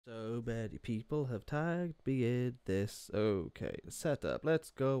So many people have tagged me in this. Okay, setup.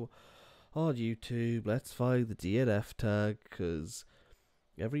 Let's go on YouTube. Let's find the DNF tag, because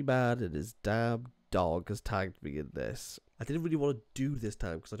every man and his damn dog has tagged me in this. I didn't really want to do this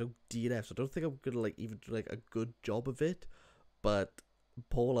time because I don't DNF, so I don't think I'm gonna even do a good job of it. But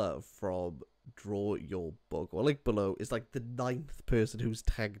Paula from Draw Your Book, or link below, is the 9th person who's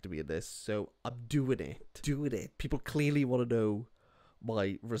tagged me in this, so I'm doing it. People clearly want to know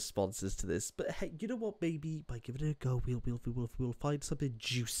my responses to this, but hey, you know what? Maybe by giving it a go, we'll find something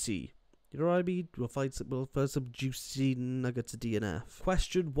juicy. You know what I mean? We'll find some juicy nuggets of DNF.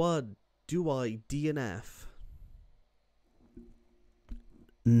 Question 1: do I DNF?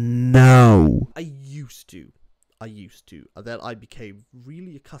 No. I used to, and then I became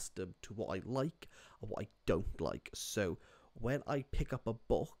really accustomed to what I like and what I don't like. So when I pick up a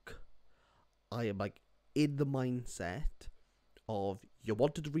book, I am in the mindset of, you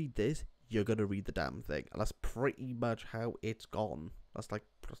wanted to read this, you're gonna read the damn thing, and that's pretty much how it's gone. That's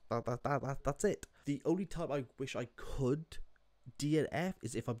that's it. The only time I wish I could DNF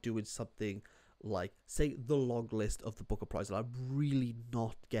is if I'm doing something like, say, the long list of the Booker Prize, and I'm really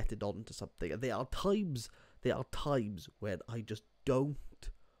not getting onto something, and there are times when I just don't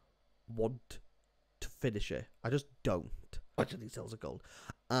want to finish it. I just don't. Actually, cells are gold.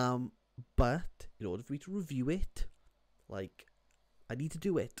 But in order for me to review it, I need to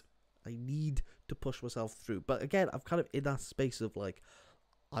do it. I need to push myself through. But again, I'm kind of in that space of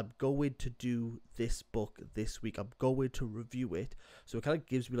I'm going to do this book this week. I'm going to review it. So it kind of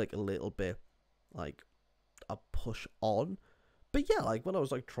gives me a little bit a push on. But yeah, when I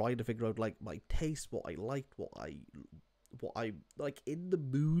was trying to figure out my taste, what I liked, what I in the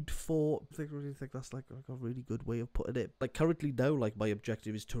mood for, I really think that's a really good way of putting it. Currently now, my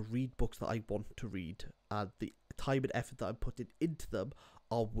objective is to read books that I want to read, and the time and effort that I'm putting into them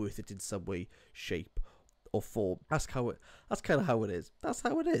are worth it in some way, shape, or form. That's kind of how it is. That's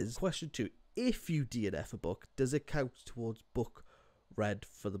how it is. Question 2: if you DNF a book, does it count towards book read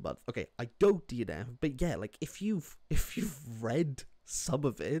for the month? Okay, I don't DNF, but yeah, if you've read some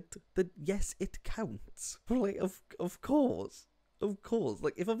of it, then yes, it counts. Of course.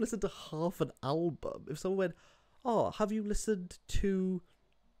 If I've listened to half an album, if someone went, "Oh, have you listened to?"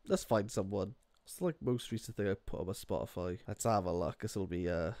 Let's find someone. What's the most recent thing I put on my Spotify? Let's have a look. This will be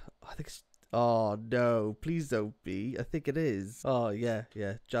I think it's, oh no, please don't be. I think it is. Oh yeah,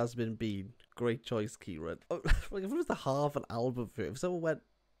 Jasmine Bean. Great choice, Kieran. Oh, if it was the half an album for it, if someone went,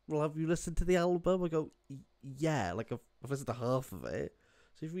 "Well, have you listened to the album?" I go, yeah, I've listened to half of it.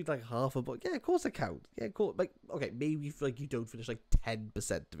 So if you read half a book, yeah, of course I count. Yeah, of course. Okay, maybe if you don't finish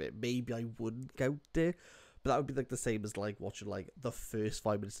 10% of it, maybe I wouldn't count it. But that would be the same as watching the first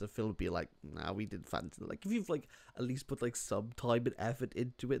 5 minutes of the film and be nah, we didn't fancy it. If you've at least put some time and effort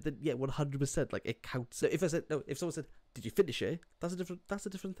into it, then yeah, 100% it counts. So if I said no, if someone said, "Did you finish it?" That's a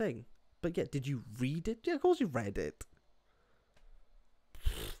different thing. But yeah, did you read it? Yeah, of course you read it.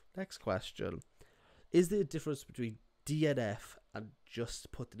 Next question: is there a difference between DNF and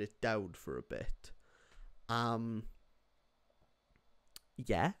just putting it down for a bit?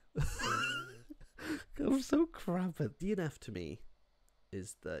 Yeah. I'm so cramped. DNF to me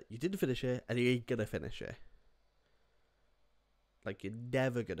is that you didn't finish it and you ain't gonna finish it. You're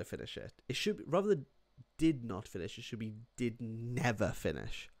never gonna finish it. It should be, rather than did not finish, it should be did never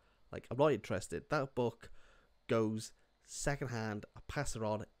finish. I'm not interested. That book goes secondhand. I pass it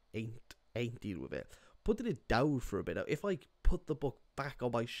on. Ain't dealing with it. Putting it down for a bit. Now, if I put the book back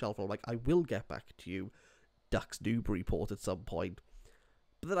on my shelf, I'm I will get back to you, Ducks Newburyport, at some point.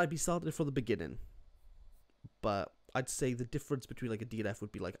 But then I'd be starting it from the beginning. But I'd say the difference between a DNF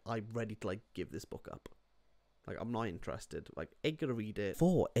would be I'm ready to give this book up. I'm not interested. Ain't gonna read it.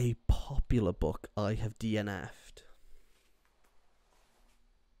 For a popular book, I have DNF'd.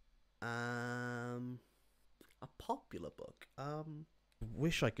 A popular book.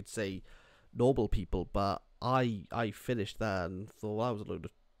 Wish I could say Normal People, but I finished that and thought that was a load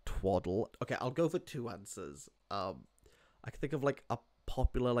of twaddle. Okay, I'll go for 2 answers. I can think of a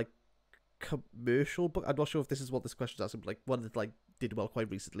popular commercial book. I'm not sure if this is what this question is asking, but one that did well quite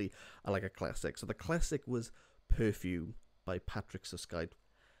recently, and a classic. So the classic was Perfume by Patrick Suskind.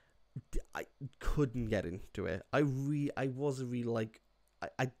 I couldn't get into it. I wasn't really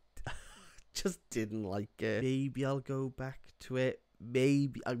I just didn't like it. Maybe I'll go back to it.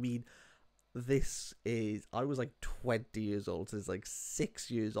 Maybe, I mean, I was 20 years old, so it's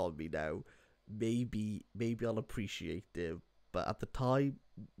 6 years on me now. Maybe I'll appreciate it, but at the time,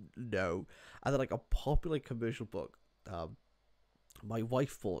 no. And then a popular commercial book, my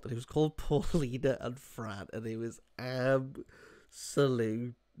wife bought, and it was called Paulina and Fran, and it was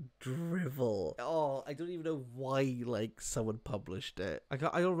absolute drivel. Oh, I don't even know why like someone published it. I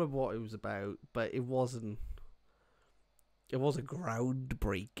don't remember what it was about, but it wasn't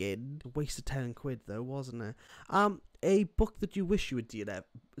groundbreaking. A waste of £10 though, wasn't it? A book that you wish you would DNF.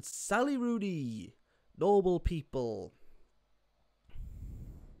 Sally Rooney, Normal People.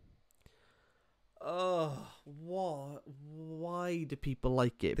 Oh, what? Why do people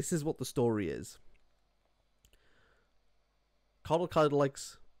like it? This is what the story is. Connell kind of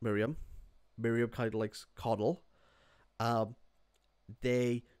likes Miriam. Miriam kind of likes Connell.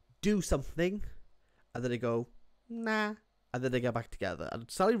 They do something, and then they go, nah, and then they get back together.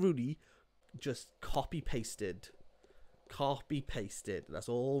 And Sally Rooney just copy-pasted. That's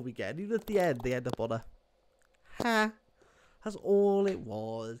all we get. Even at the end, they end up on a, ha. That's all it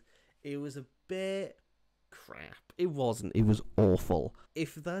was. It was a bit crap. It wasn't. It was awful.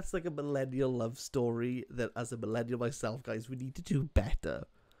 If that's like a millennial love story, then as a millennial myself, guys, we need to do better.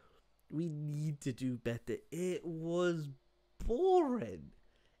 We need to do better. It was boring.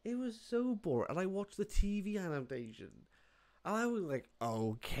 It was so boring. And I watched the TV adaptation. And I was like,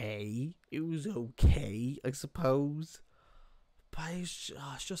 okay. It was okay, I suppose. But it's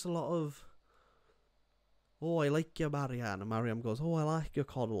just a lot of, oh, I like you, Marianne. And Marianne goes, oh, I like you,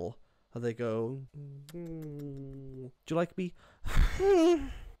 Connell. And they go, do you like me? And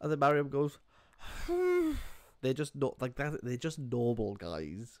then Mariam goes, they're just not like that. They're just normal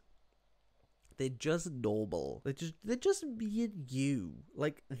guys. They're just normal. They're just me and you.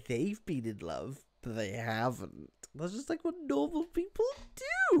 Like, they've been in love, but they haven't. That's just like what normal people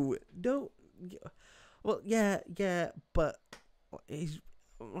do. No, well, yeah, but it's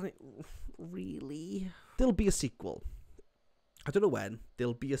like, really? There'll be a sequel. I don't know when.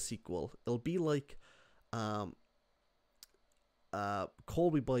 There'll be a sequel. It'll be like, Call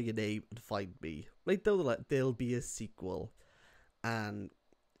Me By Your Name and Find Me. Like, there'll be a sequel, and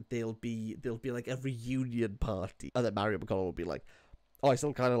there'll be like a reunion party, and then Mario McConnell will be like, oh, I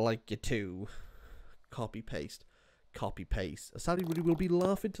still kind of like you too. Copy paste. Sally Rooney will be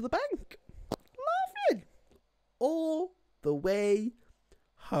laughing to the bank, laughing all the way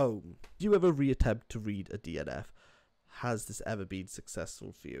home. Do you ever reattempt to read a DNF? Has this ever been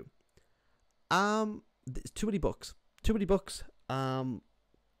successful for you? Too many books. And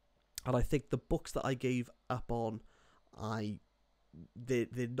I think the books that I gave up on,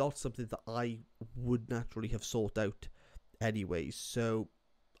 they're not something that I would naturally have sought out anyways. So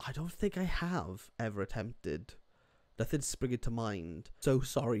I don't think I have ever attempted. Nothing's springing to mind. So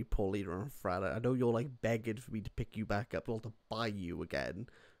sorry, Paulina and Fran. I know you're like begging for me to pick you back up or to buy you again.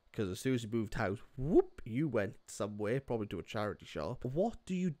 Because as soon as you moved house, whoop, you went somewhere, probably to a charity shop. What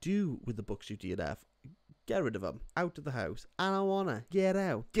do you do with the books you DNF? Get rid of them. Out of the house. I don't wanna. Get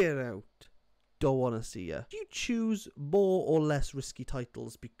out. Don't wanna see ya. Do you choose more or less risky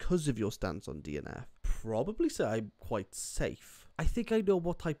titles because of your stance on DNF? Probably say I'm quite safe. I think I know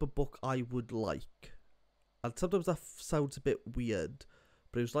what type of book I would like. And sometimes that sounds a bit weird.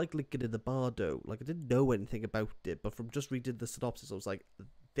 But it was like Lincoln in the Bardo. Like, I didn't know anything about it. But from just reading the synopsis, I was like,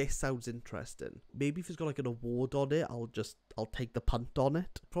 this sounds interesting. Maybe if it's got like an award on it, I'll take the punt on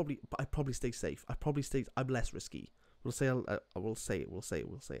it. I probably stay safe. I'm less risky. We'll say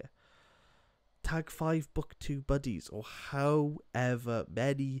it. Tag 5 BookTube Buddies, or however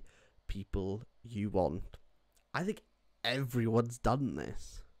many people you want. I think everyone's done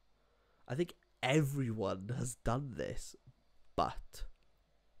this. I think everyone has done this. But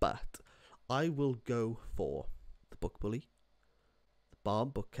I will go for the Book Bully, Barn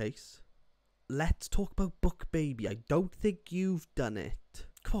Bookcase. Let's talk about Book Baby. I don't think you've done it.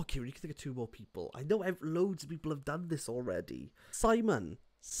 Come on, Kieran, you can think of 2 more people. I know loads of people have done this already. Simon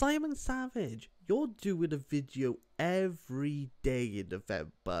Savage. You're doing a video every day in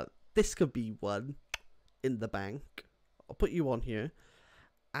November. This could be one in the bank. I'll put you on here.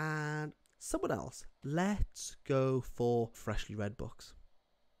 And someone else. Let's go for Freshly Read Books.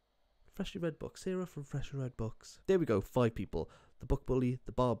 Sarah from Freshly Read Books. There we go, 5 people. The Book Bully,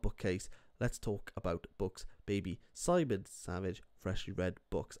 the Bar Bookcase. Let's talk about books, baby. Simon Savage, Freshly Read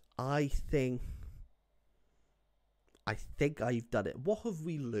Books. I think I've done it. What have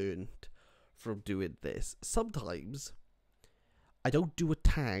we learned from doing this? Sometimes I don't do a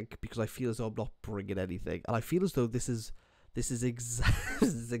tag because I feel as though I'm not bringing anything, and I feel as though this is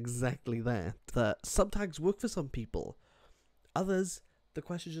exactly that. That some tags work for some people. Others, the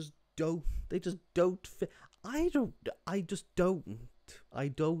questions just don't. They just don't fit. I just don't. I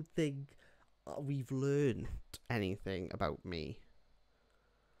don't think we've learned anything about me.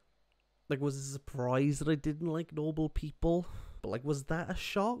 Like, was it a surprise that I didn't like Normal People? But like, was that a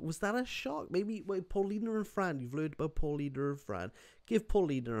shock? Was that a shock? Maybe wait, Paulina and Fran. You've learned about Paulina and Fran. Give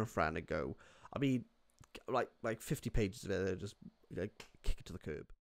Paulina and Fran a go. I mean, like 50 pages of it, just like kick it to the curb.